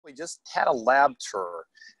we just had a lab tour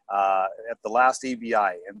at the last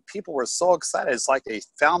EBI, and people were so excited. It's like they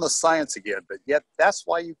found the science again, but yet that's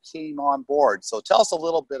why you came on board. So tell us a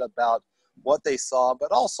little bit about what they saw,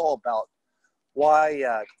 but also about why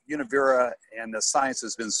Univera and the science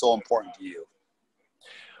has been so important to you.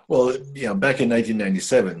 Well, you know, back in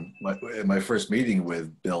 1997, my first meeting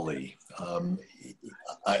with Bill Lee,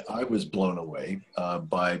 I was blown away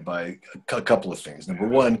by a couple of things. Number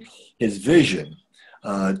one, his vision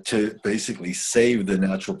to basically save the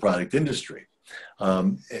natural product industry,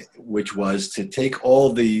 which was to take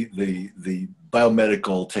all the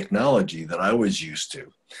biomedical technology that I was used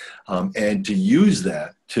to, and to use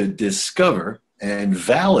that to discover and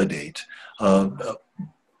validate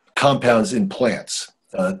compounds in plants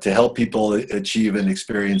to help people achieve and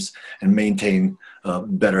experience and maintain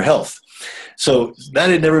better health. So that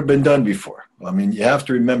had never been done before. I mean, you have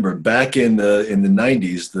to remember, back in the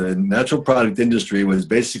 90s, the natural product industry was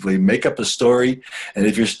basically make up a story, and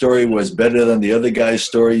if your story was better than the other guy's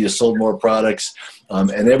story, you sold more products,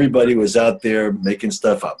 and everybody was out there making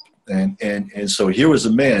stuff up. And so here was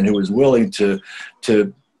a man who was willing to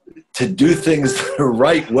do things the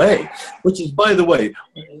right way, which is, by the way,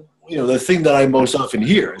 you know, the thing that I most often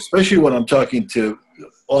hear, especially when I'm talking to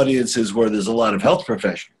audiences where there's a lot of health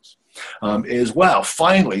professionals, is, wow,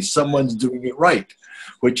 finally someone's doing it right,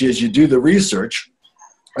 which is you do the research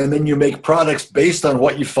and then you make products based on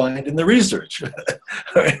what you find in the research,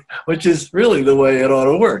 which is really the way it ought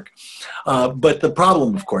to work. But the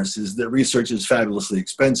problem, of course, is that research is fabulously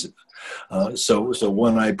expensive. So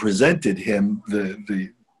when I presented him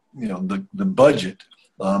the budget,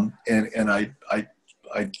 and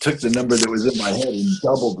I took the number that was in my head and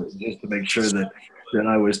doubled it just to make sure that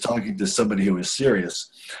I was talking to somebody who was serious.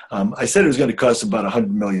 I said it was going to cost about $100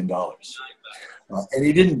 million. And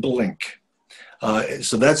he didn't blink.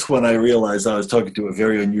 So that's when I realized I was talking to a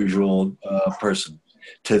very unusual person.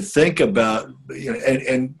 To think about, you know,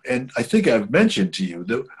 and I think I've mentioned to you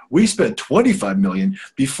that we spent $25 million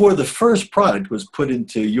before the first product was put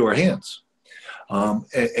into your hands.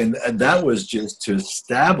 And that was just to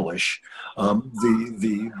establish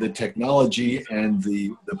the technology and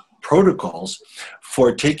the protocols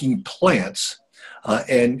for taking plants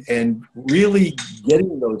and really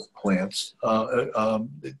getting those plants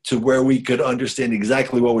to where we could understand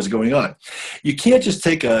exactly what was going on. You can't just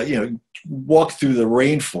take walk through the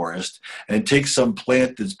rainforest and take some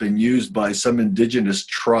plant that's been used by some indigenous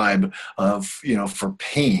tribe for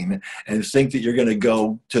pain and think that you're going to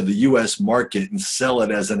go to the U.S. market and sell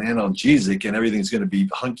it as an analgesic and everything's going to be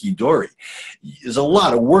hunky-dory. There's a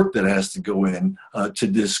lot of work that has to go in to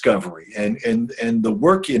discovery, and the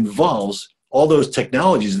work involves all those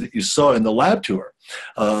technologies that you saw in the lab tour,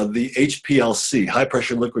 the HPLC, high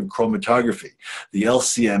pressure liquid chromatography, the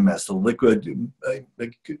LCMS, the liquid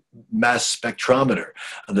mass spectrometer,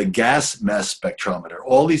 the gas mass spectrometer,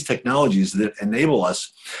 all these technologies that enable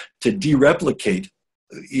us to dereplicate,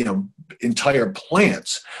 entire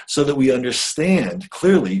plants so that we understand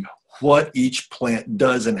clearly what each plant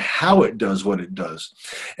does and how it does what it does.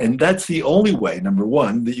 And that's the only way, number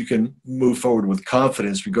one, that you can move forward with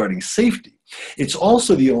confidence regarding safety. It's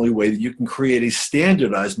also the only way that you can create a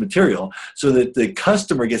standardized material so that the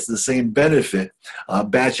customer gets the same benefit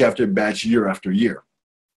batch after batch, year after year.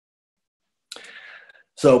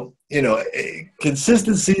 So,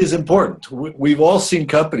 consistency is important. We've all seen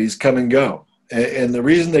companies come and go. And the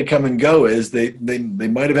reason they come and go is they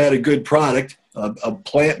might have had a good product, a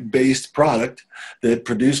plant-based product that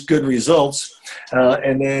produced good results.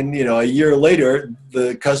 And then, a year later,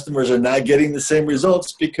 the customers are not getting the same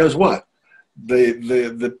results because what?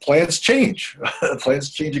 The plants change. Plants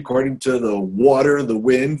change according to the water, the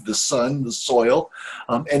wind, the sun, the soil.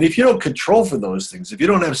 And if you don't control for those things, if you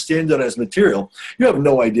don't have standardized material, you have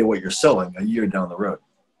no idea what you're selling a year down the road.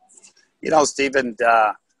 Stephen,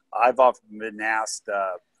 I've often been asked,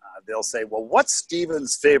 they'll say, well, what's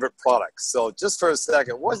Stephen's favorite product? So just for a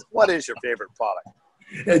second, what is your favorite product?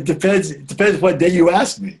 It depends what day you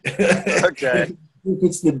ask me. Okay. If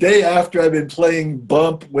it's the day after I've been playing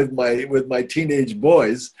bump with my teenage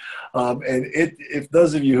boys, and if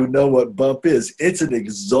those of you who know what bump is, it's an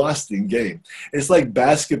exhausting game. It's like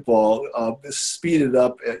basketball speeded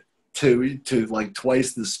up to like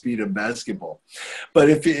twice the speed of basketball.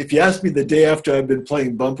 But if you ask me the day after I've been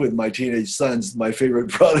playing bump with my teenage sons, my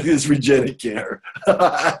favorite product is RegeneCare.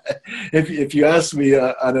 If you ask me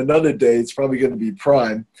on another day, it's probably going to be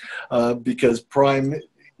Prime, because Prime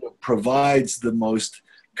provides the most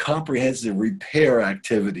comprehensive repair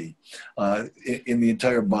activity in the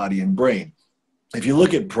entire body and brain. If you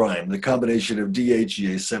look at Prime, the combination of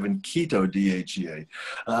DHEA, 7-keto DHEA,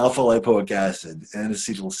 alpha lipoic acid,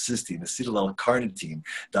 N-acetylcysteine, acetyl L-carnitine,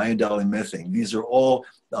 diindolylmethane, these are all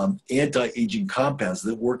anti-aging compounds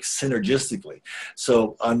that work synergistically.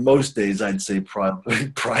 So on most days, I'd say Prime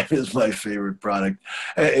is my favorite product.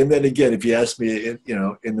 And then again, if you ask me,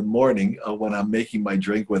 in the morning when I'm making my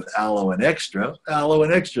drink with aloe and extra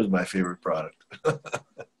is my favorite product.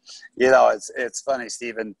 It's funny,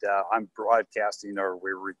 Stephen. I'm broadcasting, or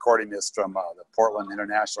we're recording this from the Portland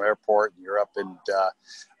International Airport. You're up in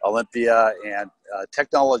Olympia, and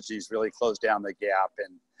technology's really closed down the gap.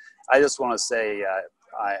 And I just want to say,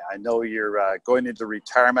 I know you're going into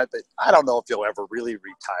retirement, but I don't know if you'll ever really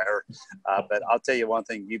retire. But I'll tell you one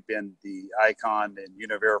thing: you've been the icon in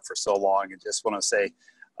Univera for so long, and just want to say,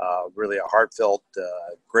 really a heartfelt,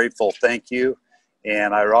 grateful thank you.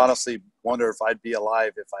 And I honestly wonder if I'd be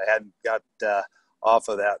alive if I hadn't got off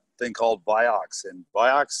of that thing called Vioxx. And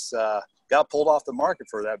Vioxx got pulled off the market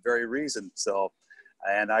for that very reason. So,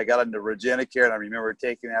 and I got into Regenicare, and I remember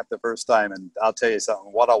taking that the first time. And I'll tell you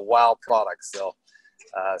something, what a wow product. So,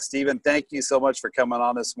 Stephen, thank you so much for coming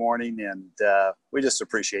on this morning. And we just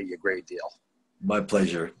appreciate you a great deal. My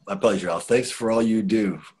pleasure. My pleasure, Al. Thanks for all you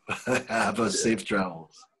do. Have a safe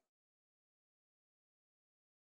travels.